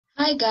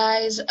Hi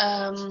guys,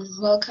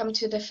 welcome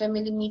to the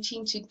family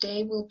meeting.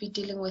 Today we'll be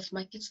dealing with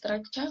market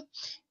structure,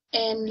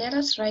 and let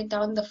us write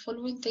down the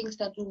following things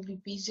that we'll be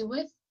busy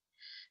with.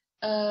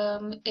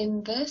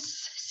 In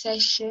this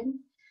session,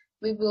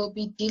 we will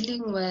be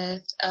dealing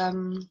with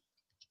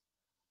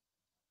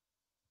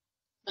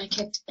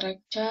market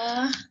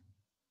structure.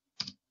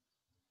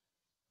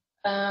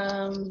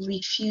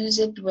 We fuse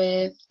it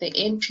with the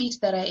entries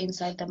that are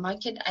inside the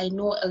market. I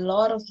know a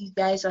lot of you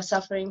guys are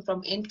suffering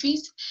from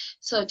entries,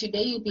 so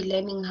today you'll be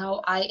learning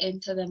how I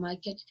enter the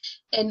market,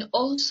 and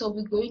also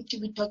we're going to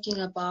be talking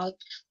about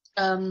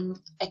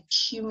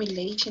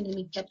accumulation. Let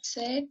me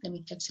capture it,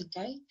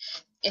 guys.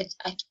 It's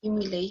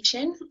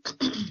accumulation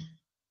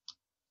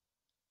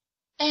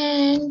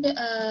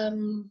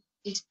and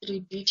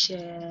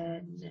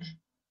distribution.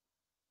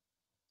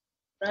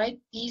 Right,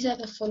 these are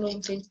the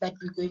following things that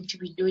we're going to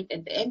be doing.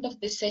 At the end of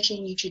this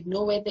session, you should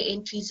know where the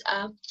entries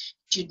are,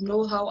 you should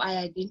know how I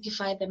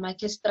identify the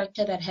market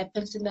structure that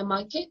happens in the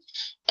market,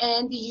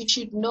 and you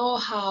should know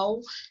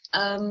how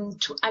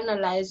to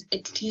analyze,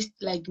 at least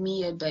like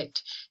me, a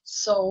bit.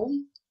 So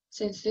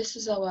since this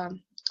is our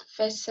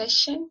first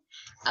session,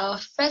 our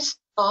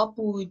first stop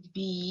would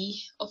be,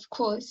 of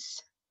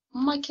course,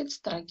 market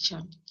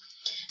structure.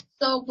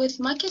 So with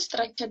market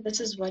structure,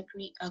 this is what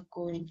we are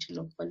going to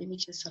look for. Let me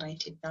just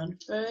write it down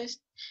first.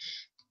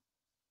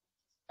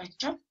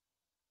 Structure.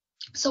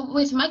 So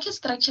with market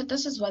structure,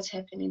 this is what's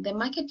happening. The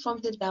market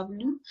forms a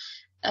W,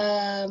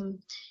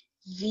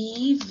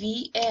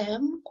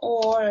 VVM,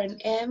 or an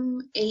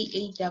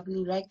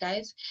MAAW, right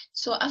guys?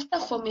 So after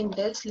forming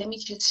this, let me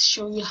just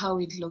show you how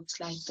it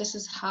looks like. This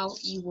is how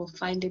you will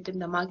find it in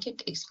the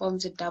market. It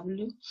forms a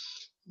W,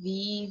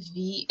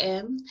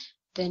 VVM,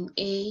 then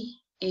A,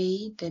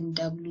 then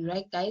W,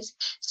 right guys?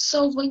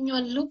 So when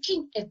you're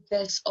looking at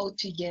this all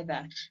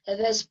together,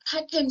 there's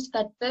patterns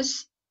that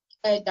this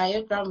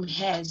diagram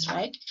has,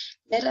 right?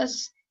 Let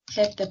us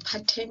have the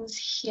patterns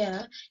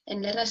here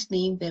and let us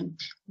name them.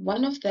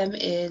 One of them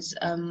is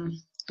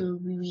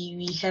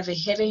we have a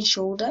head and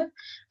shoulder.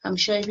 I'm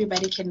sure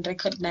everybody can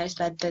recognize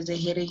that there's a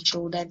head and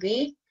shoulder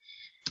there.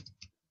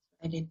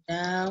 Write it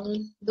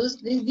down.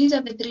 These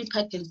are the three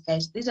patterns,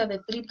 guys. These are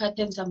the three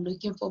patterns I'm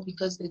looking for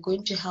because they're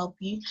going to help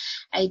you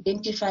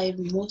identify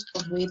most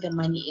of where the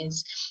money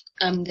is.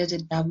 There's a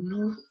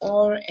W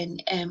or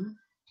an M,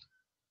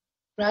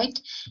 right?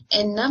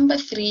 And number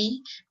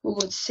three, we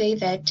would say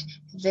that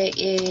there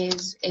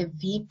is a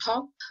V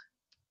top.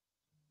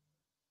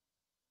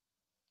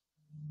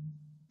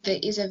 There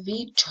is a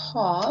V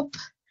top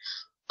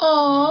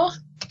or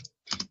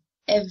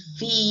a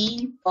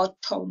V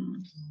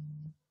bottom.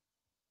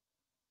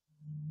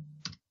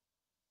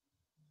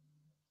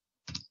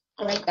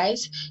 Alright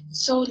guys,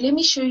 so let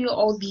me show you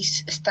all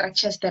these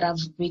structures that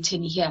I've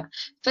written here.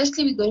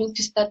 Firstly, we're going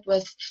to start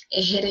with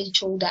a head and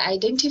shoulder.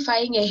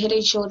 Identifying a head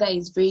and shoulder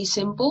is very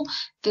simple.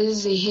 This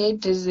is a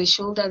head, this is a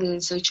shoulder,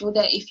 this is a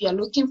shoulder. If you're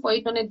looking for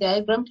it on a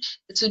diagram,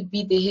 this would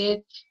be the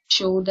head,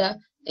 shoulder,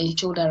 and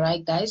shoulder,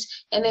 right guys?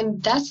 And then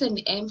that's an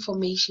M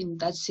formation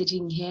that's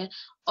sitting here.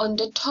 On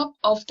the top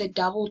of the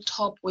double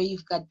top where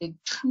you've got the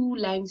two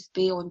lines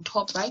there on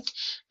top, right?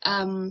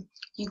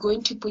 You're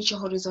going to put your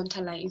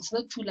horizontal line. It's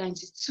not two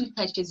lines, it's two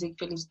touches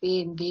actually. It's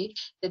there and there,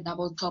 the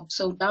double top.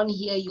 So down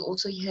here you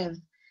also have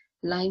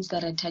lines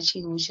that are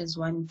touching, which is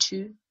 1,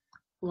 2,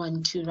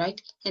 1, 2,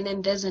 right? And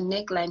then there's a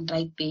neckline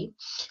right there.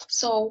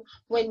 So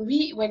when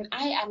we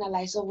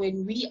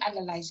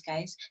analyze,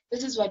 guys,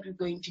 this is what we're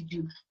going to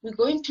do. We're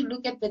going to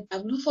look at the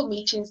W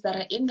formations that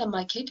are in the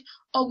market,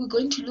 or we're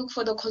going to look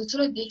for the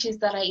consolidations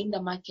that are in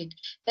the market.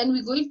 Then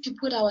we're going to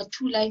put our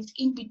two lines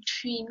in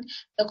between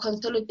the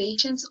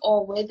consolidations,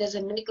 or where there's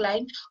a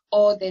neckline,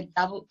 or the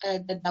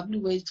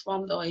W where it's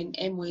formed, or an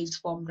M where it's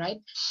formed,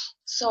 right?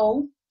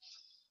 So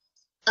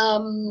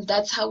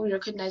that's how we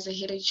recognize a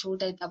head and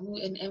shoulder.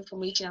 W and M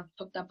formation, I've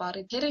talked about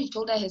it. Head and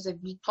shoulder has a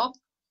V top,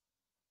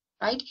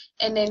 right?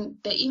 And then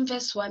the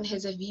inverse one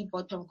has a V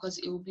bottom because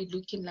it will be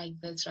looking like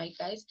this, right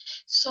guys?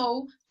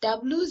 So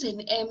W's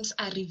and M's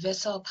are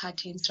reversal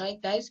patterns,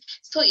 right guys?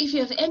 So if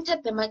you have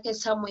entered the market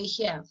somewhere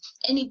here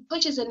and it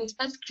pushes and it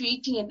starts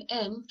creating an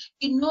M,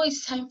 you know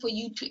it's time for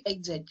you to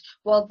exit.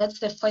 Well, that's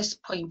the first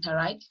pointer,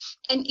 right?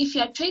 And if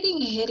you're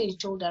trading a head and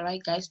shoulder,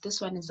 right guys, this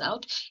one is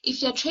out.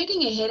 If you're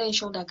trading a head and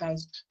shoulder,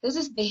 guys, this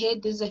is the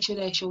head, this is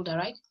the shoulder,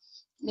 right?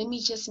 Let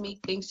me just make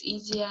things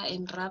easier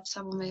and wrap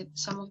some of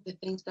the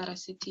things that are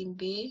sitting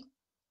there.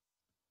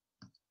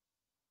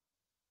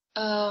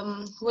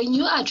 When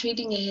you are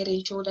trading a head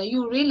and shoulder,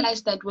 you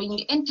realize that when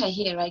you enter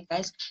here, right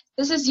guys,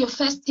 this is your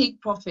first take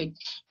profit,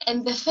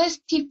 and the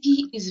first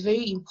TP is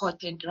very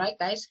important, right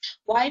guys?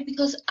 Why?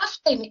 Because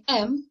after an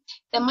M,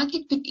 the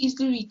market could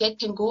easily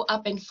reject and go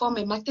up and form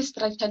a market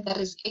structure that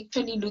is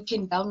actually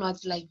looking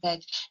downwards like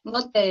that,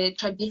 not the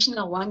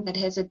traditional one that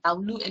has a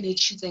W and it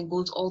shoots and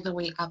goes all the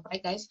way up,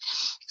 right guys?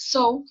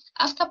 So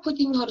after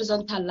putting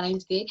horizontal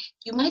lines there,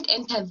 you might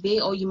enter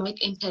there or you might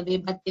enter there,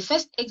 but the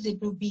first exit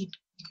will be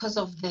because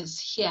of this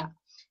here.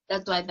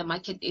 That's why the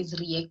market is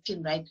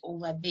reacting right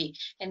over there.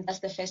 And that's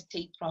the first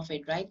take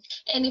profit, right?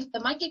 And if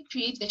the market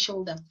creates a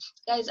shoulder,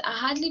 guys, I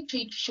hardly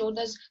trade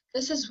shoulders.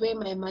 This is where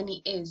my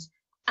money is,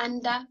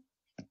 under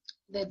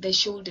the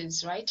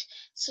shoulders, right?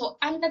 So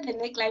under the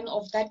neckline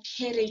of that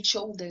hairy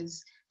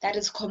shoulders that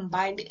is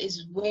combined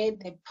is where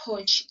the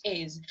push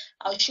is.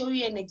 I'll show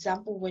you an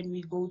example when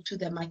we go to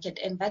the market,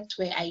 and that's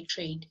where I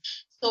trade.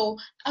 So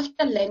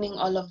after learning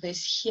all of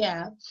this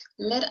here,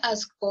 let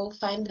us go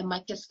find the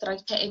market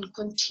structure and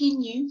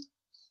continue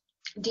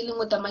dealing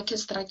with the market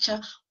structure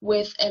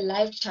with a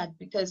live chart,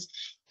 because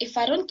if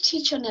I don't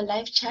teach on a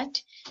live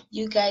chart,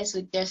 you guys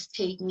would just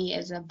take me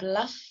as a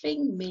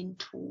bluffing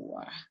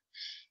mentor.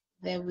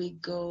 There we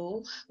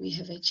go. We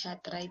have a chart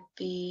right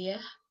there.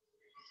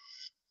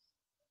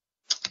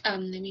 Let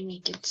me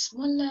make it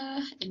smaller,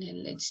 and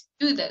then let's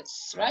do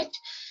this, right?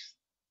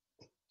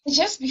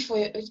 Just before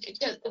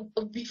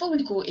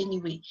we go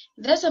anyway,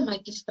 there's a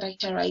market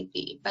structure right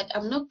there, but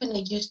I'm not going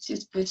to use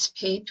this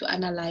pair to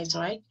analyze,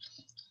 right?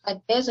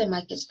 But there's a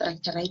market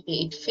structure right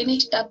there. It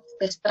finished up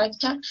the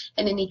structure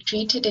and then it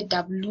created a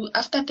W.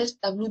 After this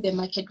W, the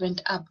market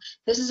went up.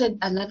 This is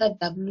another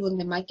W on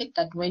the market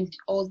that went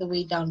all the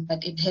way down,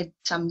 but it had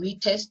some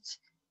retests,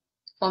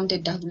 formed a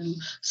W.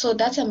 So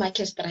that's a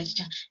market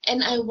structure.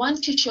 And I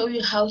want to show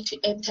you how to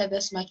enter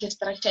this market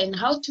structure and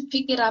how to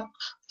pick it up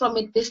from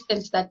a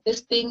distance that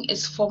this thing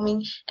is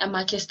forming a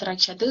market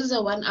structure. This is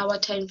a 1 hour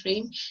time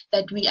frame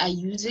that we are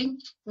using.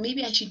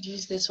 Maybe I should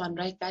use this one,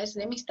 right, guys?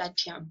 Let me start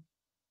here.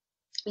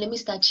 Let me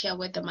start here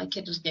where the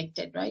market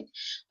rejected, right?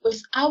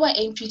 With our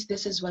entries,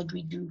 this is what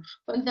we do.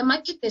 When the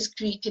market has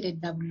created a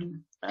W,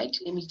 right?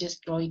 Let me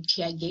just draw it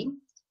here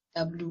again.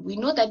 W. We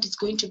know that it's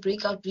going to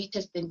break out,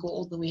 retest, then go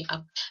all the way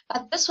up.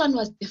 But this one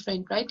was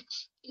different, right?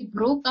 It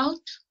broke out.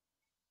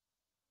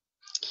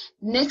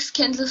 Next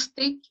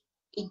candlestick,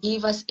 it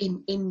gave us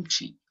an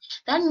entry.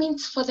 That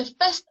means for the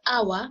first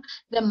hour,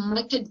 the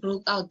market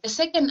broke out. The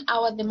second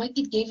hour, the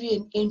market gave you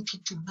an entry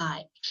to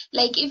buy.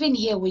 Like even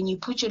here, when you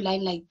put your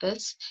line like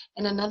this,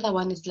 and another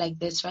one is like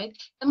this, right?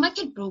 The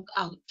market broke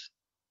out,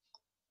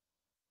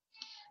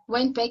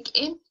 went back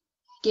in,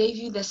 gave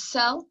you the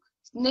sell.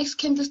 Next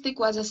candlestick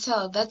was a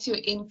sell. That's your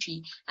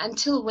entry.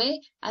 Until where?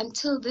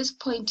 Until this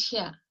point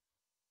here.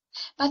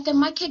 But the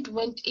market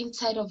went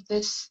inside of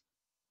this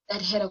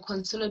that had a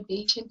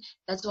consolidation.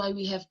 That's why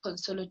we have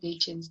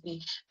consolidations there.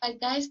 But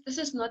guys, this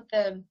is not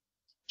the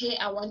pair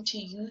I want to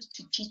use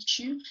to teach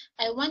you.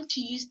 I want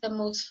to use the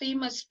most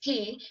famous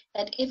pair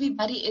that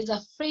everybody is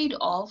afraid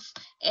of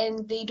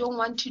and they don't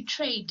want to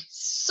trade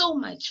so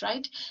much,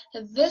 right?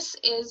 This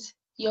is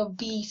your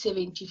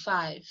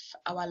B75,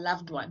 our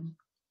loved one,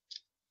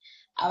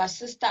 our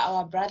sister,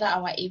 our brother,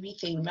 our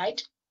everything,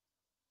 right?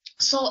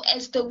 So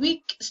as the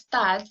week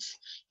starts,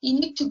 you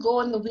need to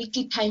go on the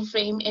weekly time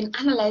frame and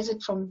analyze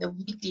it from the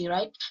weekly,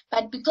 right?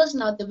 But because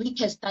now the week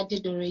has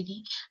started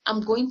already,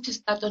 I'm going to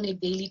start on a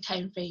daily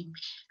time frame,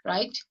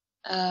 right?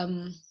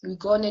 We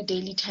go on a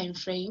daily time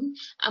frame.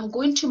 I'm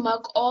going to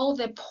mark all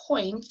the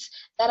points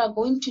that are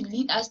going to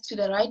lead us to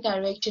the right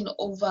direction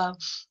over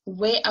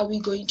where are we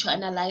going to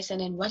analyze,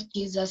 and then what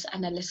gives us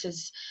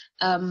analysis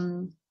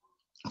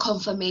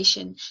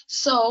confirmation.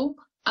 So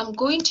I'm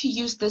going to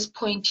use this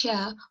point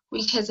here,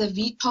 which has a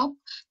V top.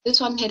 This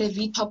one had a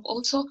V top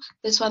also.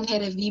 This one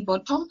had a V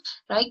bottom,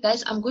 right,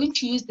 guys? I'm going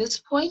to use this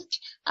point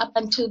up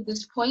until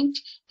this point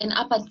and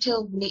up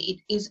until where it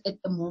is at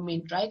the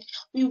moment, right?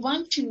 We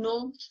want to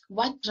know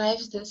what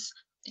drives this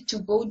to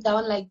go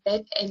down like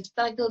that and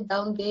struggle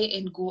down there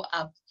and go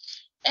up.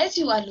 As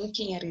you are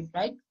looking at it,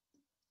 right,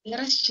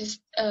 let us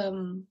just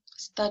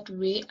start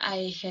where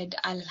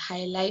I'll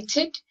highlight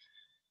it,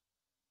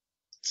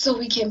 so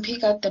we can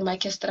pick out the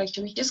market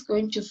structure. We're just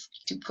going to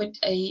put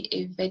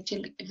a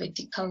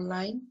vertical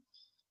line,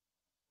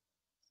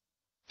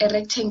 a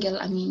rectangle,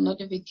 I mean,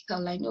 not a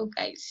vertical line. Oh,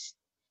 guys,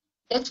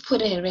 let's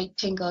put a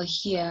rectangle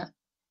here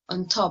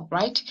on top,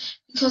 right?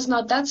 Because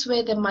now that's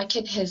where the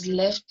market has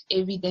left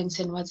evidence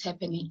and what's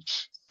happening.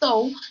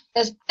 So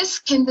there's this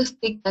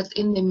candlestick that's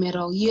in the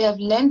middle. You have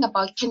learned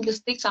about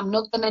candlesticks. I'm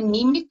not going to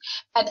name it,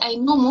 but I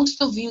know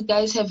most of you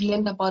guys have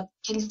learned about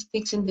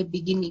candlesticks in the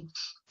beginning.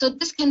 So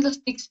this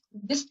candlestick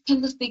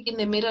in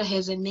the middle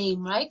has a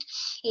name, right?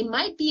 It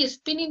might be a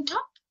spinning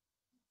top,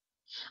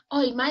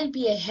 or it might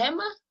be a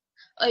hammer,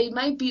 or it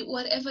might be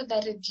whatever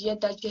that idea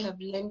that you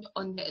have learned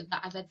on the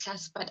other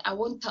class, but I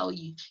won't tell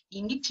you.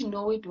 You need to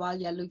know it while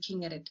you're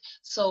looking at it.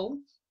 So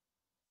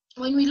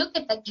when we look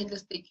at that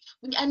candlestick,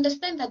 we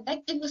understand that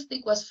that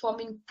candlestick was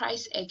forming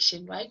price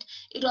action, right?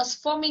 It was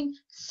forming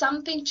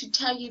something to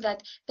tell you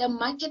that the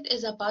market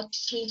is about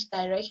to change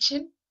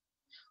direction,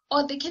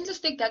 or the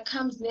candlestick that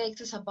comes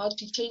next is about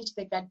to change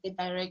the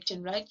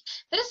direction, right?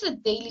 That is a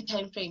daily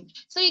time frame.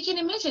 So you can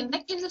imagine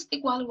that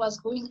candlestick, while it was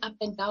going up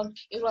and down,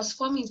 it was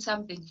forming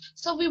something.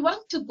 So we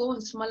want to go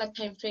on smaller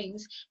time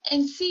frames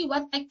and see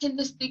what that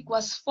candlestick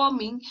was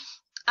forming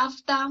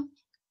after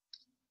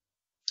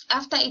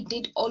after it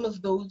did all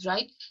of those,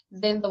 right,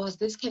 then there was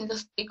this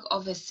candlestick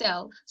of a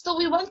sell. So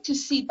we want to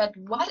see that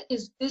what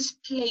is this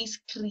place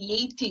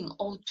creating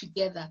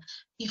altogether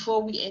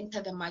before we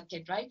enter the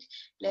market, right?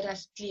 Let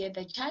us clear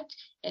the chart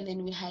and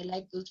then we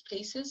highlight those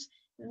places.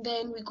 And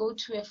then we go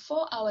to a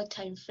 4-hour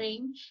time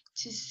frame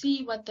to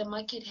see what the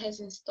market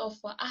has in store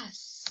for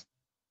us.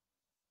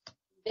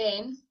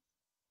 Then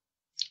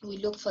we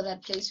look for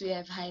that place we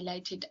have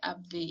highlighted up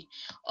there.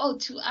 Oh,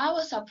 to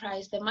our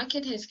surprise, the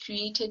market has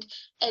created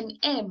an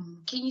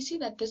M. Can you see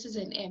that this is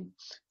an M?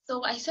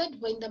 So I said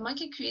when the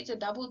market creates a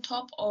double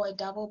top or a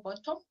double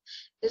bottom,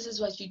 this is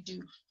what you do.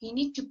 You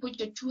need to put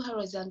your 2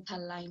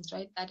 horizontal lines,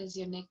 right? That is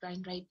your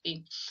neckline right there.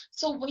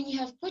 So when you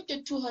have put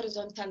your 2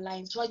 horizontal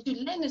lines, what you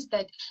learn is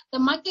that the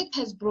market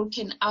has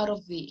broken out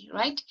of there,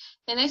 right?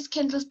 The next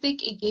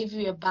candlestick, it gave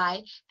you a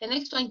buy. The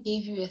next one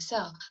gave you a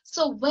sell.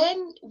 So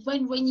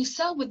when you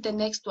sell with the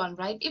next one,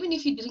 right? Even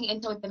if you didn't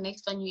enter with the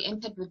next one, you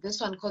entered with this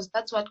one because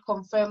that's what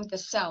confirmed the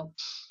sell.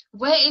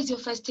 Where is your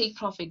first take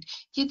profit?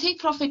 Your take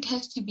profit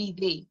has to be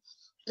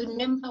there.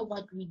 Remember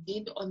what we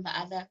did on the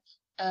other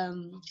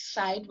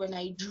side when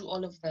I drew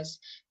all of this.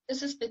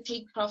 This is the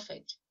take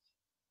profit,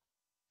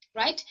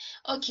 right?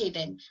 Okay,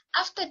 then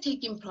after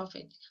taking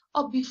profit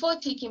or before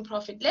taking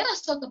profit, let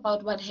us talk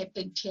about what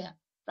happened here,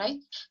 right?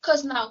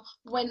 Because now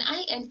when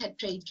I enter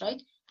trades,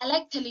 right, I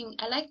like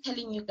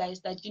telling you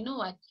guys that, you know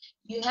what,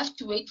 you have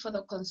to wait for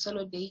the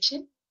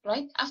consolidation,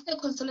 right? After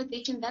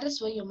consolidation, that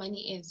is where your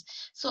money is.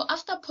 So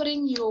after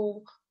putting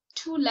your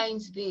 2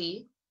 lines there,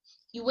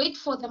 you wait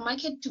for the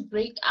market to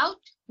break out.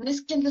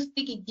 This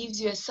candlestick, it gives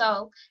you a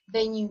sell,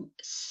 then you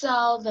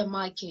sell the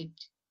market.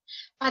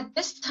 But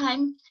this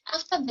time,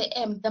 after the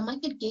M, the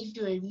market gave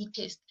you a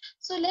retest.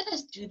 So let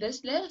us do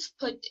this. Let us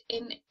put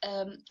in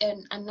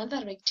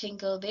another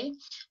rectangle there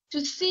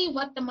to see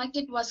what the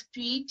market was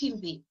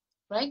creating there,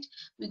 right?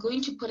 We're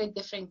going to put a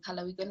different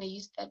color. We're going to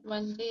use that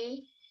one there.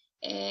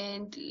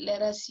 And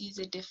let us use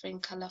a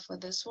different color for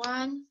this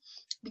one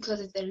because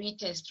it's a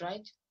retest,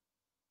 right?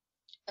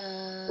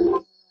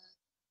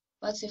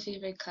 What's your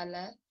favorite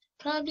color?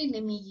 Probably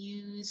let me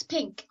use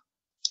pink.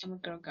 I'm a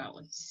girl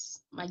with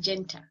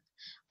magenta.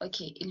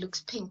 Okay, it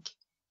looks pink.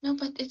 No,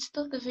 but it's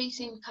still the very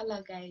same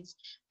color, guys.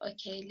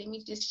 Okay, let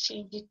me just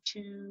change it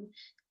to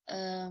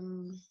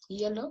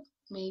yellow,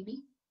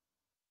 maybe.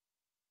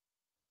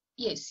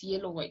 Yes,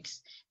 yellow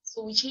works.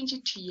 So we change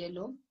it to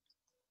yellow.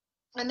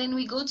 And then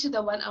we go to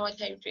the 1 hour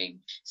time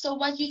frame. So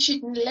what you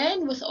should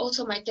learn with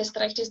also market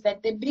structure is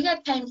that the bigger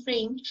time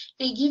frame,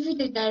 they give you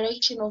the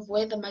direction of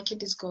where the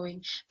market is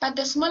going. But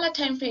the smaller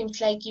time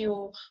frames, like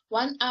your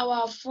 1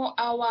 hour, 4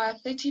 hour,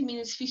 30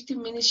 minutes,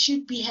 15 minutes,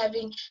 should be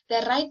having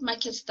the right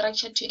market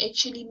structure to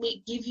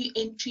actually give you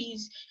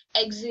entries,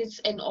 exits,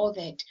 and all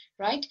that,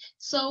 right?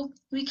 So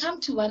we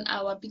come to 1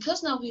 hour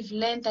because now we've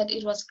learned that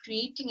it was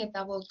creating a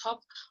double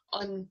top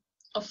on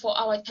a 4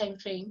 hour time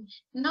frame.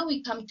 Now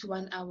we come to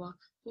 1 hour.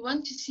 We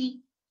want to see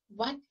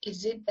what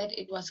is it that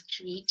it was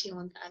creating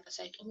on the other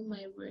side. Oh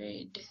my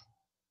word.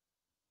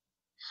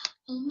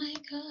 Oh my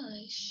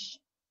gosh.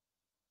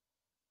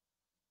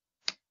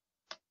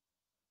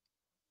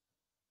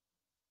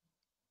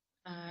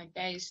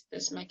 Guys,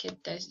 this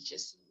market does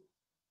just,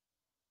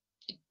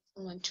 it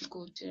doesn't want to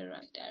go to the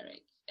right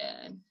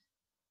direction.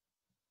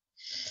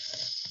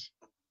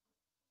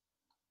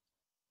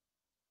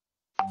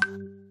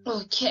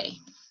 Okay.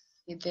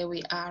 There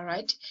we are,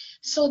 right?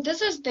 So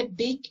this is the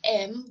big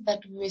M that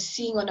we're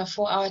seeing on a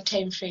 4 hour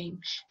time frame.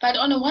 But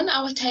on a 1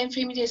 hour time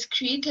frame, it has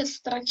created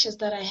structures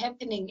that are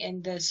happening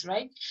in this,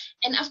 right?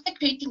 And after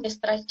creating the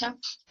structure,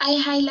 I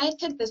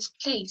highlighted this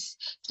place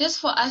just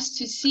for us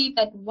to see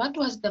that what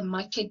was the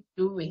market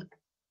doing.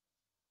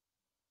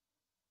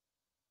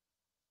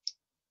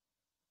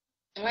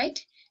 All right?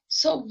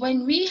 So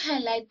when we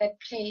highlight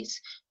that place,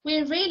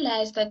 we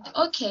realize that,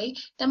 okay,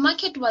 the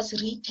market was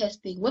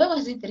retesting. Where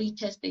was it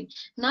retesting?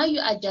 Now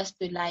you adjust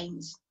the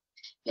lines.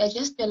 You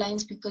adjust the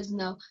lines because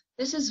now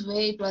this is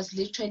where it was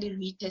literally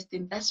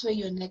retesting. That's where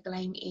your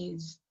neckline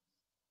is,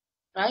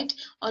 right?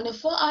 On a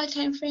 4 hour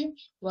time frame,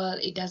 well,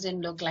 it doesn't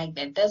look like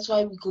that. That's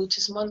why we go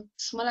to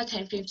smaller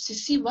time frames to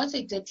see what's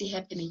exactly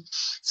happening.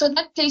 So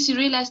that place, you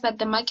realize that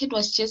the market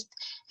was just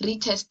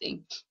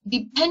retesting.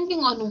 Depending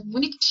on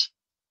which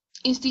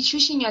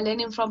institution you're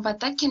learning from, but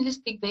that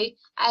candlestick there,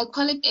 I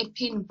call it a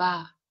pin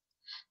bar,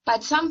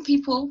 but some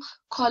people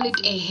call it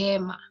a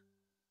hammer,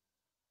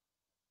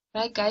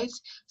 right,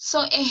 guys?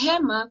 So a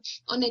hammer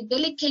on a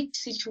delicate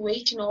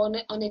situation or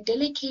on a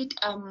delicate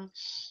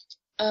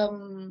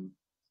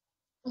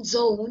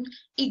zone,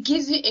 it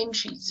gives you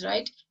entries,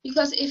 right?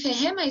 Because if a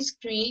hammer is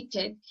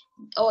created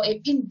or a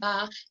pin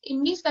bar, it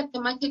means that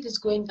the market is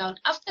going down.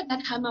 After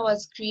that hammer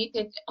was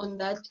created on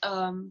that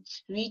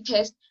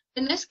retest,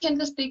 the next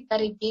candlestick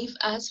that it gave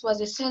us was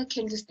a sell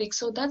candlestick.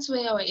 So that's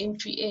where our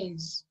entry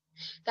is.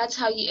 That's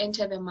how you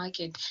enter the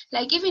market.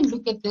 Like, even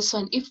look at this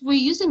one. If we're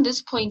using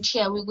this point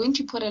here, we're going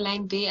to put a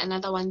line there,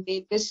 another one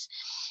there. This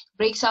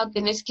breaks out,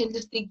 the next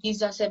candlestick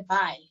gives us a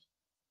buy.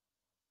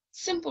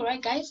 Simple,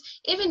 right, guys?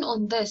 Even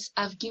on this,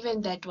 I've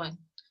given that one.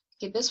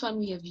 Okay, this one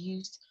we have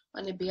used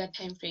on a bigger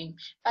time frame.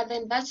 But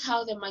then that's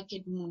how the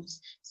market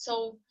moves.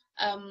 So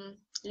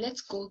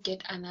let's go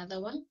get another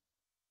one.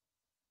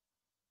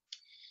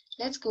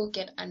 Let's go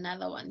get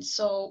another one.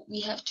 So we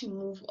have to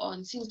move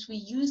on. Since we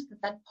used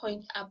that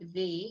point up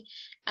there,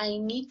 I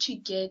need to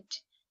get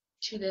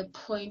to the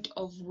point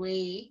of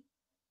where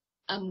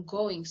I'm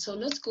going. So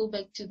let's go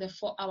back to the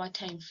 4-hour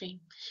time frame.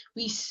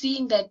 We've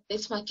seen that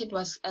this market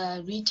was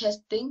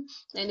retesting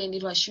and then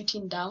it was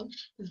shooting down.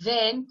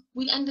 Then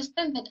we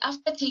understand that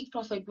after take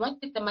profit, what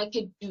did the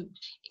market do?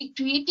 It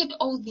created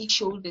all these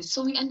shoulders.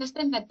 So we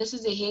understand that this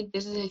is a head,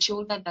 this is a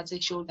shoulder, that's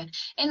a shoulder.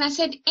 And I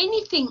said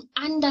anything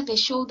under the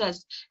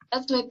shoulders,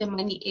 that's where the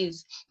money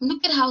is.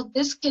 Look at how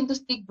this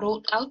candlestick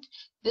broke out.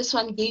 This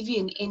one gave you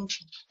an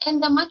entry.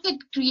 And the market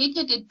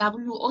created a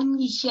W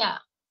only here.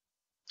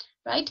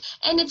 Right?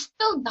 And it's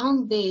still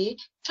down there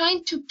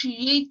trying to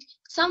create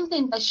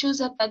something that shows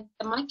up that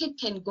the market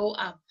can go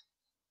up.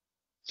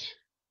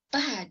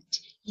 But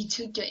you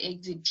took your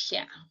exit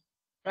here,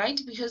 right?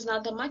 Because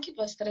now the market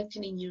was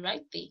threatening you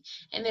right there.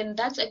 And then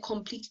that's a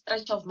complete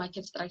structure of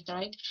market structure,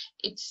 right?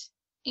 It's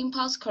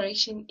impulse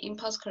correction,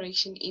 impulse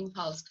correction,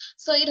 impulse.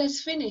 So it has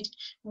finished.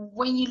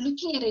 When you're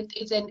looking at it,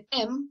 it's an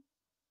M,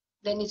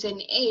 then it's an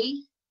A,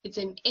 it's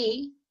an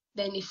A,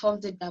 then it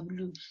forms a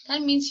W.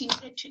 That means you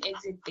needed to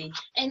exit there.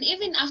 And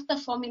even after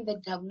forming the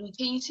W,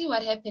 can you see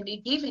what happened?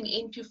 It gave an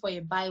entry for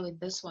a buy with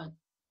this one.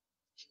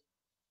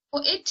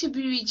 For it to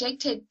be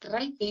rejected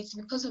right there, it's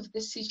because of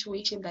this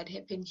situation that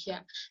happened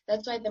here.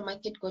 That's why the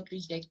market got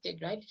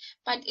rejected, right?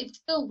 But it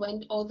still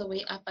went all the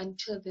way up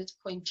until this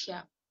point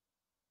here.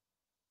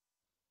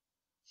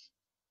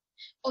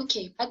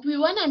 Okay, but we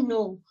want to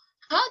know,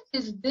 how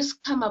does this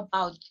come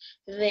about?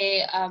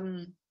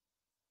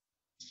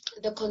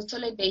 The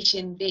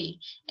consolidation there,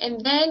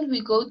 and then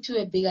we go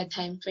to a bigger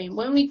time frame.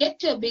 When we get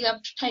to a bigger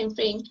time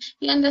frame,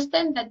 we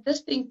understand that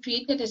this thing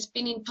created a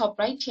spinning top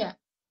right here,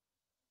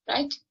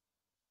 right?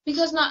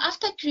 Because now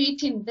after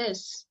creating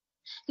this,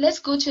 let's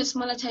go to a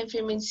smaller time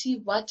frame and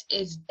see what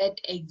is that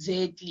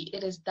exactly.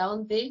 It is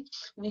down there.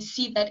 We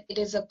see that it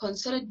is a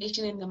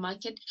consolidation in the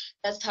market.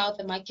 That's how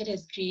the market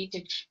has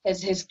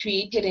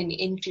created an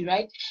entry,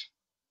 right?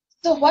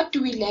 So what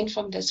do we learn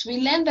from this?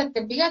 We learn that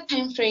the bigger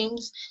time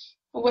frames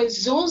with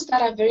zones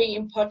that are very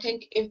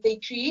important, if they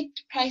create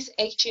price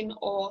action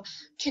or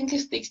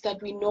candlesticks that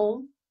we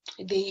know,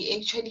 they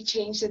actually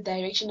change the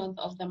direction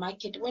of the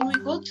market. When we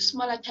go to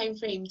smaller time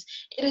frames,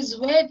 it is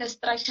where the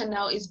structure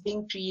now is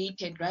being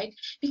created, right?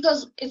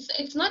 Because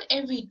it's not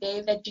every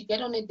day that you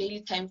get on a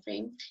daily time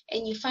frame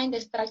and you find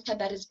a structure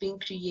that is being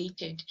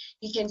created.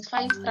 You can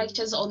find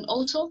structures on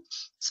also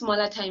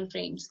smaller time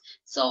frames.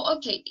 So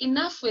okay,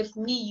 enough with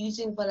me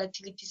using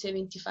volatility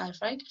 75,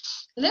 right?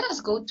 Let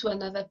us go to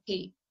another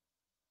pair.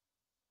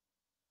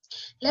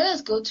 Let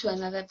us go to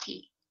another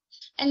pair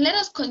and let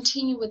us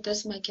continue with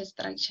this market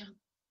structure.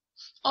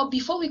 Or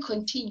before we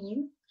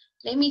continue,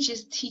 let me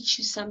just teach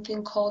you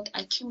something called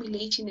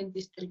accumulation and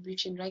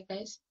distribution, right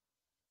guys?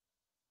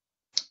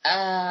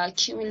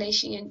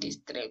 Accumulation and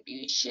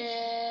distribution.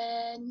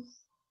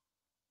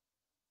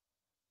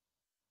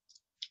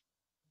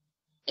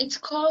 It's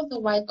called the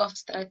Wyckoff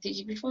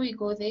strategy. Before we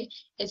go there,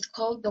 it's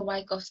called the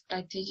Wyckoff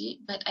strategy,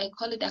 but I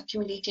call it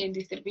accumulation and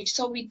distribution.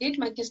 So we did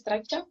market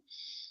structure.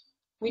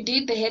 We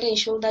did the head and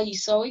shoulder, you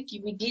saw it.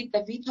 We did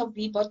the V top,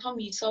 V bottom,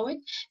 you saw it.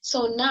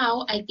 So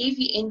now I gave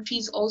you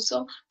entries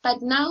also,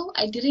 but now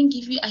I didn't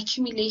give you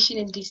accumulation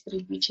and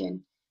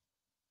distribution.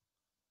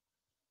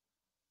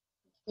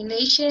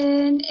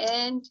 Accumulation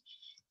and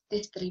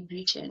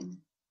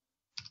distribution.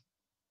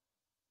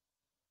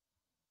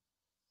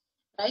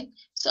 Right?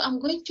 So I'm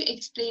going to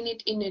explain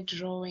it in a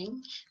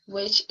drawing,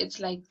 which it's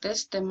like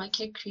this. The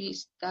market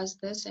does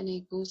this and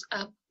it goes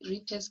up,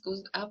 retest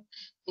goes up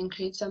and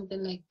creates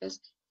something like this.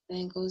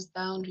 Then it goes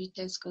down,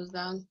 retest goes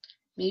down,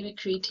 maybe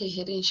create a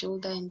head and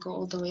shoulder and go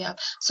all the way up.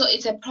 So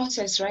it's a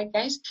process, right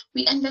guys?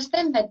 We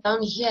understand that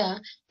down here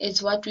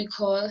is what we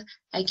call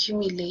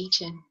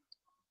accumulation.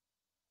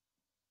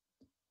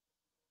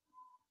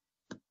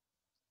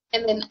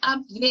 And then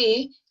up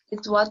there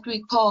is what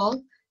we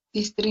call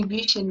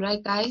distribution,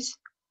 right guys?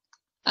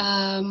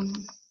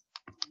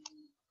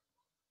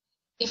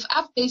 If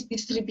up there is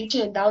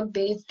distribution and down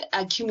there is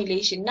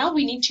accumulation. Now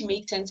we need to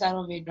make sense out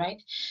of it,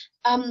 right?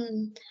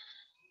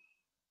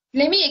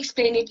 Let me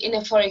explain it in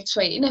a forex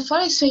way. In a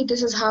forex way,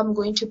 this is how I'm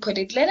going to put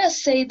it. Let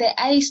us say the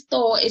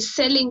iStore is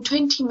selling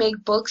 20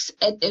 meg books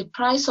at a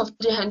price of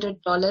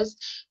 $300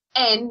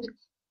 and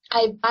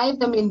I buy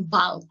them in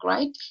bulk,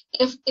 right?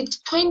 If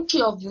it's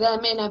 20 of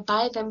them and I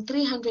buy them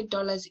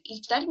 $300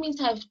 each, that means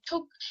I've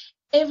took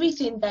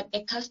everything that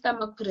a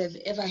customer could have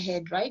ever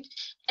had, right?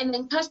 And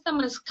then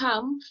customers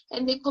come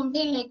and they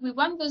complain like, we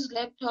want those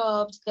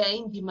laptops, they're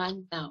in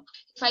demand now.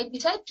 If I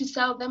decide to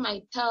sell them,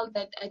 I tell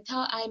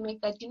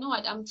IMEC that, you know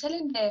what, I'm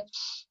selling the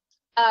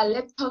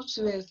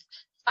laptops with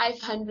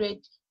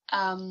 500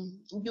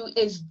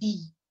 USD.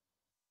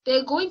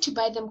 They're going to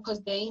buy them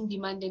because they're in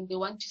demand and they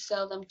want to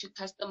sell them to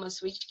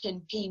customers which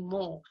can pay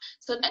more.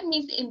 So that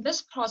means in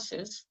this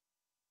process,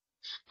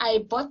 I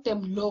bought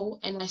them low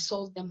and I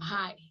sold them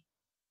high.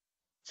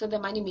 So the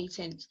money makes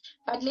sense.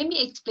 But let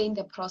me explain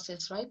the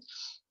process, right?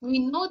 We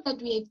know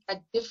that we have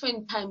got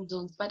different time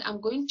zones, but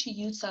I'm going to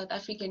use South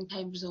African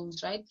time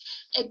zones, right?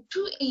 At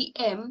 2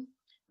 a.m.,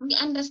 we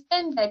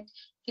understand that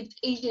it's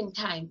Asian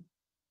time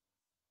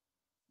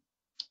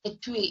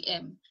at 2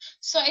 a.m.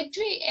 So at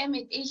 2 a.m.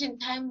 at Asian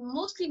time,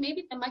 mostly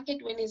maybe the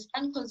market, when it's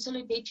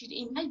unconsolidated,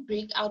 it might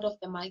break out of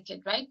the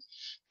market, right?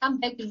 Come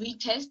back,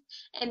 retest,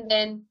 and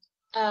then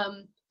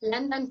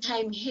London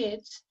time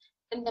hits,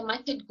 and the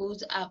market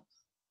goes up,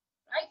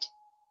 right?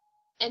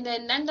 And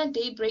then London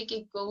daybreak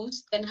it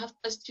goes, then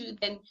 2:30,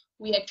 then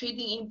we are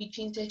trading in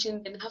between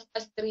sessions, then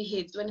 3:30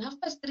 hits. When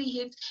 3:30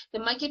 hits, the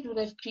market would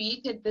have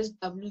created this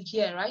W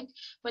here, right?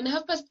 When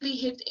 3:30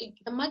 hits,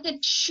 the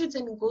market shoots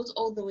and goes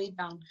all the way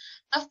down.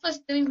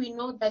 3:30, we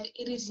know that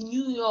it is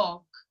New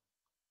York,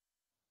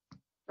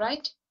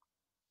 right?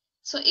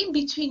 So in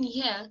between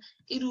here,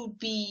 it would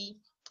be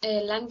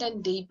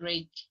London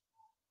daybreak.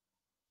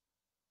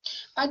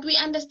 But we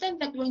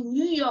understand that when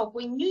New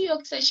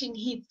York session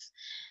hits,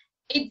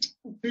 it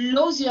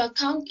blows your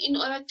account in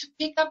order to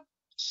pick up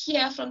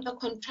here from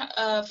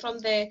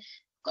the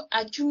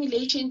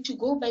accumulation to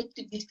go back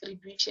to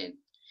distribution.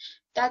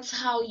 That's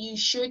how you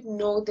should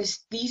know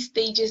these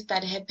stages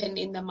that happen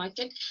in the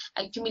market: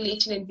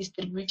 accumulation and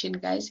distribution,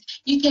 guys.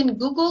 You can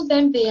Google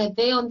them; they are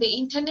there on the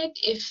internet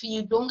if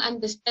you don't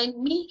understand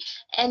me.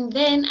 And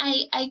then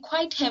I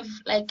quite have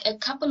like a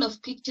couple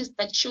of pictures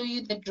that show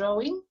you the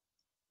drawing.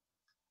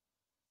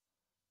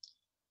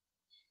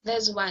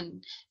 There's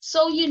one.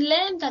 So you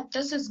learn that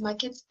this is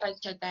market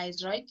structure,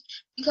 guys, right?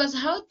 Because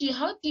how do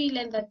you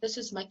learn that this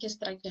is market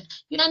structure?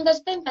 You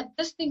understand that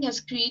this thing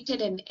has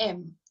created an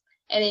M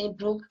and it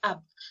broke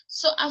up.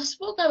 So I've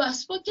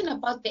spoken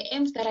about the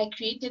M's that I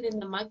created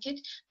in the market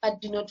but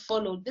do not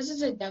follow. This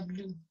is a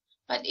W,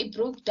 but it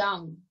broke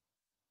down,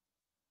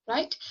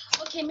 right?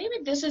 Okay, maybe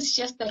this is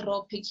just a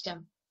raw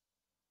picture.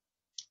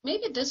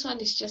 Maybe this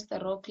one is just a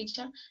raw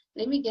picture.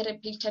 Let me get a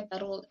picture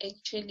that will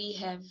actually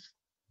have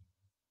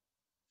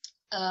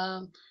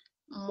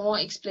more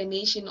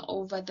explanation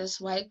over this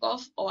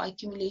wipe-off or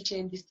accumulation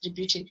and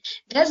distribution.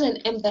 There's an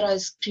M that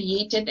was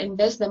created, and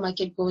there's the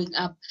market going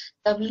up.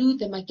 W,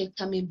 the market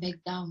coming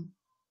back down.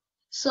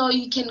 So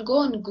you can go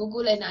on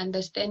Google and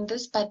understand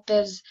this, but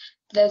there's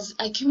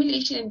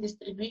accumulation and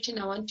distribution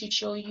I want to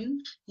show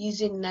you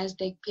using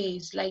Nasdaq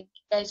pairs. Like,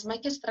 guys,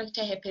 market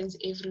structure happens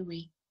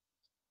everywhere.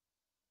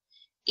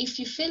 If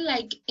you feel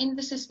like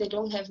indices, they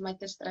don't have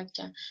market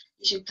structure,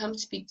 you should come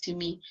speak to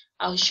me.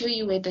 I'll show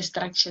you where the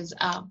structures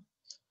are.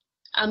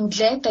 I'm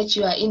glad that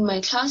you are in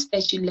my class,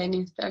 that you're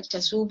learning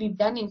structures. We'll be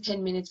done in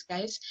 10 minutes,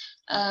 guys.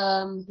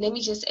 Let me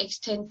just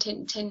extend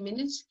 10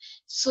 minutes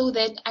so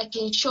that I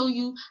can show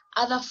you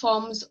other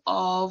forms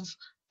of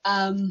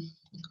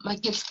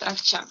market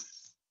structure.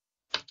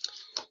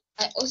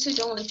 I also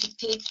don't want to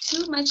take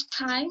too much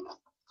time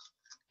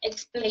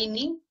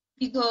explaining,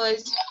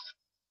 because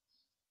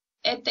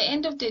at the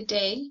end of the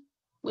day,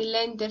 we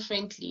learn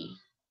differently.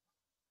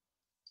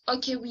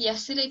 Okay, we are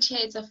seated here.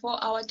 It's a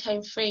 4-hour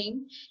time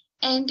frame,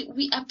 and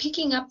we are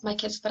picking up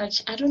market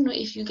structure. I don't know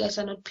if you guys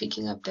are not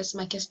picking up this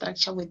market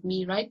structure with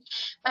me, right?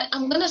 But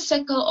I'm gonna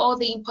circle all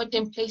the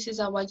important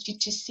places I want you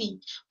to see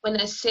when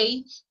I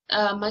say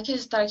market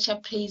structure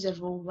plays a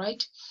role,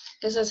 right?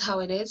 This is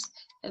how it is.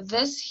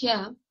 This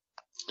here,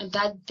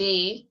 that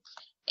there,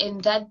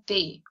 and that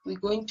day, we're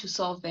going to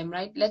solve them,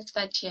 right? Let's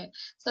start here.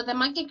 So the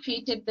market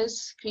created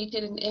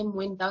an M,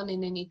 went down,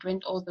 and then it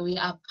went all the way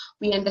up.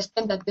 We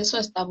understand that this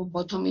was double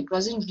bottom. It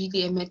wasn't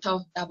really a matter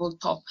of double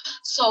top.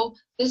 So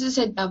this is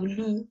a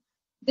W.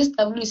 This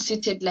W is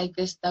seated like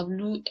this,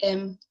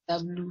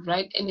 WMW,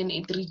 right? And then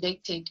it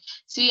rejected.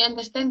 So you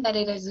understand that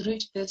it has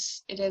reached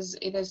this, it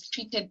has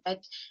treated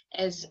that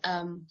as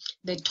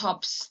the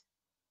tops,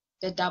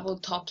 the double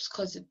tops,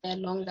 because they're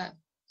longer.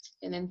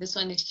 And then this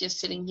one is just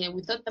sitting here.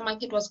 We thought the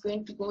market was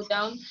going to go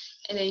down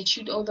and then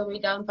shoot all the way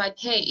down, but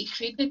hey, it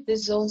created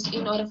these zones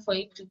in order for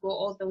it to go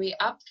all the way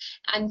up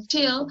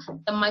until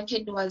the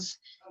market was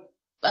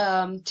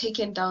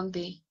taken down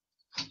there.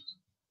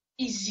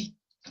 Easy.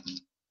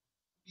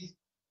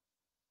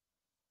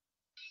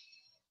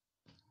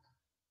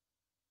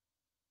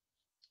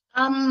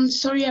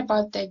 Sorry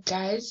about that,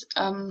 guys.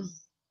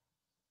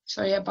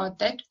 Sorry about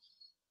that.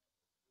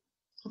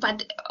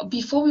 But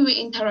before we were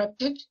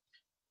interrupted,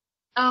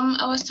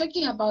 I was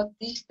talking about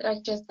these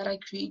structures that I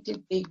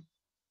created.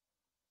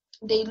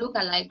 They look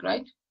alike,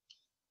 right?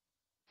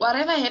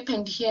 Whatever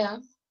happened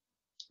here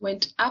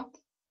went up,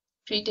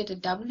 created a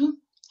W,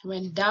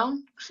 went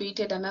down,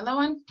 created another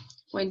one,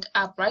 went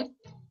up, right?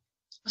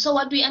 So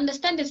what we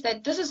understand is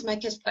that this is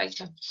market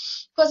structure,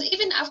 because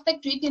even after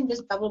creating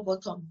this double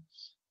bottom,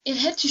 it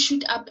had to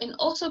shoot up and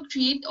also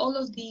create all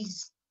of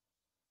these.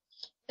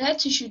 It had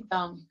to shoot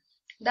down.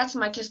 That's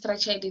market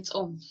structure at its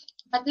own.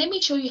 But let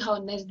me show you how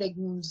Nasdaq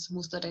moves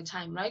most of the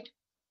time, right?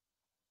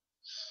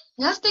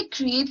 Nasdaq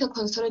creates a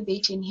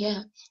consolidation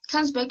here,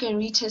 comes back and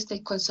retests the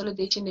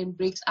consolidation and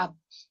breaks up.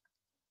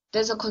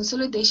 There's a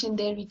consolidation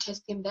there,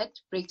 retesting that,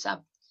 breaks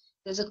up.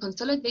 There's a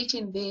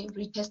consolidation there,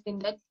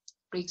 retesting that,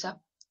 breaks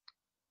up.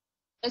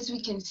 As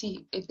we can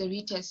see, it's the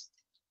retest.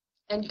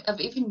 And I've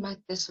even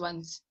marked this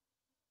once.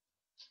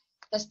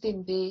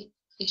 Testing there,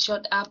 it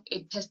shot up,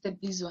 it tested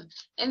this one.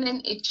 And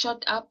then it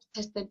shot up,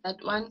 tested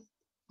that one,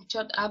 it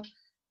shot up,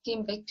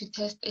 came back to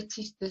test at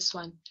least this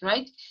one,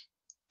 right?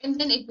 And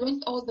then it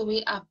went all the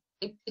way up.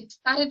 It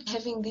started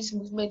having these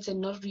movements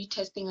and not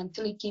retesting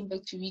until it came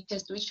back to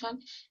retest. Which one?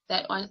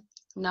 That one.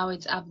 Now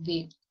it's up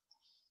there.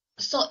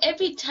 So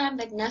every time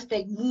that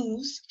Nasdaq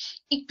moves,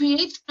 it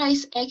creates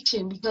price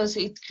action because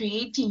it's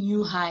creating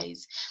new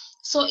highs.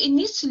 So it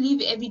needs to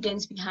leave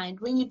evidence behind.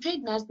 When you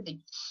trade Nasdaq,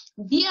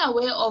 be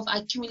aware of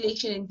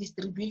accumulation and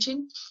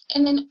distribution,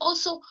 and then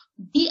also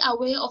be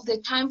aware of the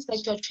times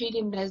that you're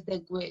trading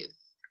Nasdaq with,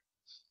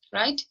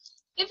 right?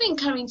 Even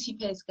currency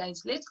pairs,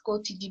 guys, let's go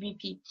to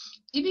GBP.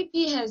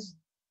 GBP has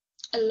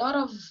a lot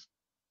of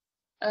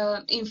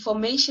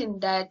information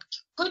that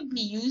could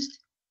be used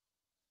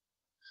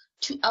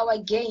to our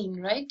gain,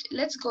 right?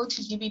 Let's go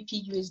to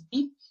GBP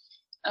USD.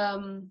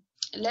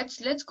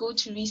 Let's go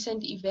to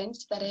recent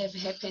events that have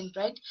happened,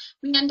 right?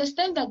 We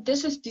understand that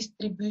this is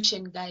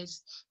distribution,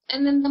 guys,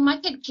 and then the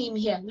market came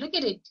here. Look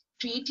at it,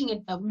 creating a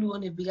W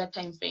on a bigger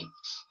time frame,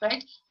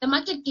 right? The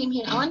market came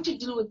here. I want to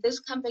deal with this,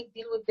 come back,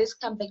 deal with this,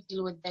 come back,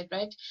 deal with that,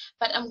 right?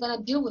 But I'm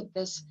gonna deal with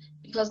this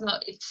because now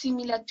it's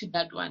similar to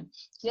that one.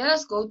 Let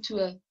us go to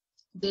a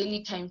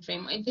daily time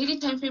frame. A daily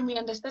time frame, we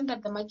understand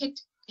that the market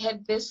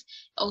had this,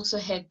 also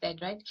had that,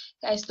 right?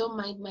 Guys, don't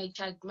mind my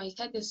chart. My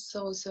chart is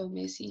so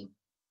messy.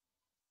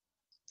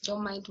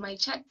 Don't mind my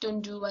chart.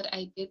 Don't do what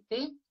I did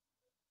there.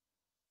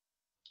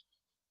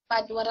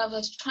 But what I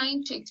was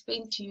trying to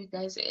explain to you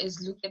guys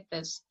is, look at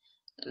this.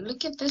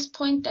 Look at this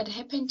point that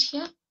happened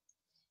here,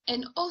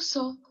 and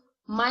also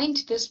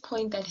mind this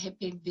point that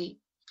happened there.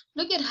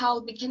 Look at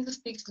how the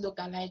candlesticks look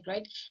alike,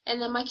 right? And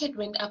the market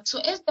went up. So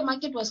as the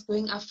market was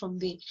going up from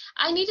there,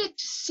 I needed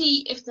to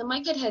see if the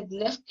market had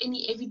left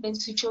any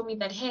evidence to show me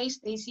that, hey,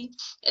 Stacey,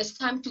 it's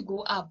time to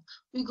go up.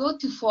 We go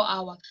to 4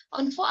 hour.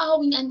 On 4 hour,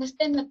 we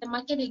understand that the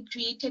market had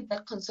created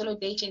that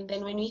consolidation.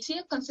 Then when we see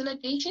a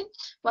consolidation,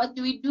 what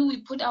do?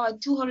 We put our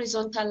 2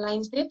 horizontal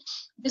lines there.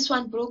 This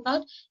one broke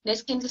out.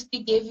 Next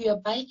candlestick gave you a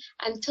buy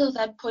until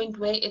that point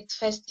where it's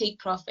first take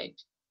profit.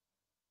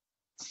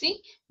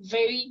 See,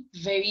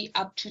 very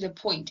up to the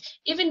point.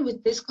 Even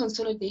with this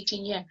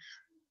consolidation here,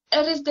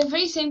 it is the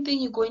very same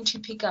thing you're going to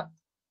pick up.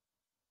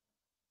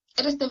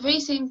 It is the very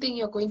same thing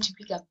you're going to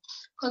pick up.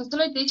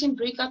 Consolidation,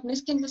 breakout,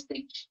 next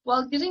candlestick.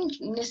 Well, didn't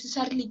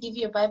necessarily give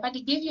you a buy, but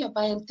it gave you a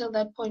buy until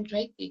that point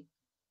right there,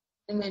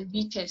 and then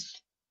retest.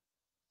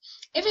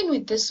 Even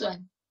with this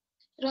one,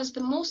 it was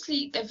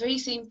mostly the very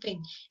same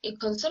thing. It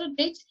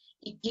consolidates,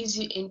 it gives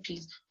you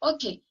entries.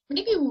 Okay,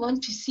 maybe we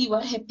want to see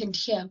what happened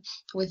here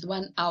with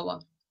 1 hour.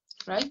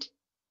 Right?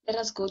 Let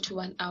us go to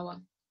 1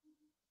 hour.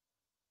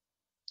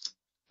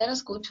 Let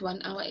us go to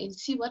 1 hour and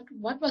see what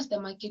was the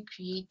market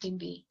creating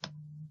there.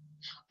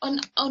 On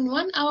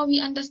 1 hour, we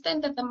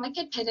understand that the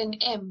market had an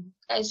M.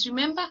 Guys,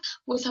 remember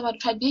with our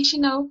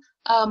traditional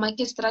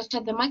market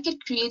structure, the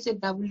market creates a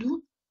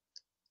W,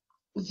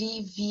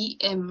 V, V,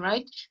 M,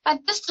 right? But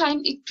this time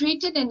it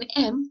created an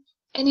M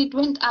and it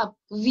went up,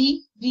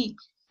 V, V.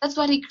 That's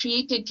what it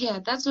created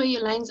here. That's where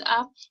your lines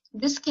are.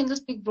 This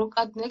candlestick broke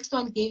out. Next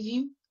one gave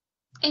you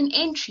an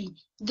entry.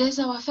 There's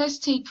our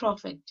first take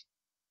profit,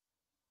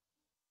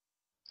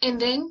 and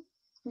then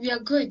we are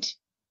good.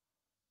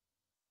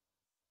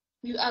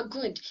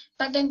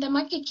 But then the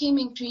market came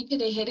and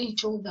created a head and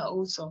shoulder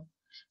also.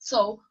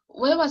 So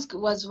where was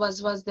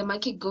the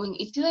market going?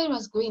 It either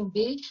was going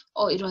there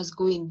or it was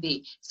going there.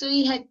 So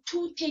he had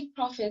 2 take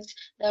profits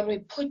that were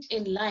put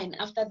in line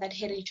after that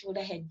head and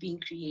shoulder had been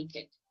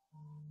created.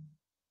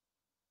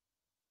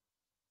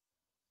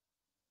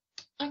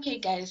 Okay,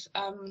 guys,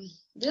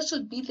 this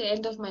would be the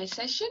end of my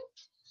session.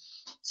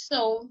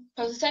 So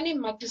concerning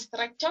market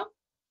structure,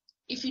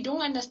 if you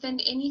don't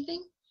understand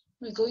anything,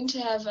 we're going to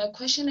have a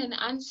question and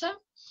answer,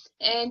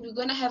 and we're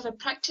going to have a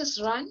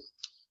practice run,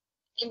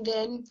 and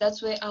then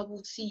that's where I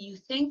will see you.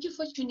 Thank you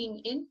for tuning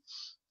in.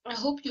 I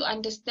hope you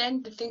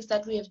understand the things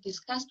that we have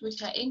discussed,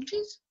 which are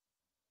entries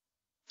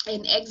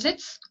and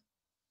exits,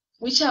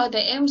 which are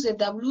the M's, the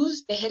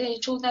W's, the head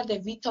and shoulder, the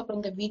V top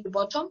and the V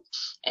bottom.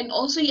 And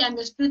also you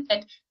understood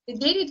that the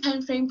daily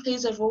time frame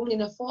plays a role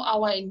in a 4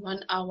 hour and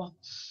 1 hour.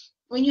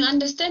 When you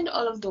understand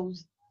all of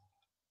those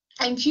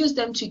and fuse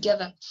them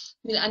together,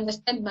 you'll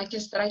understand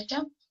market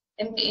structure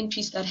and the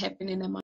entries that happen in a market.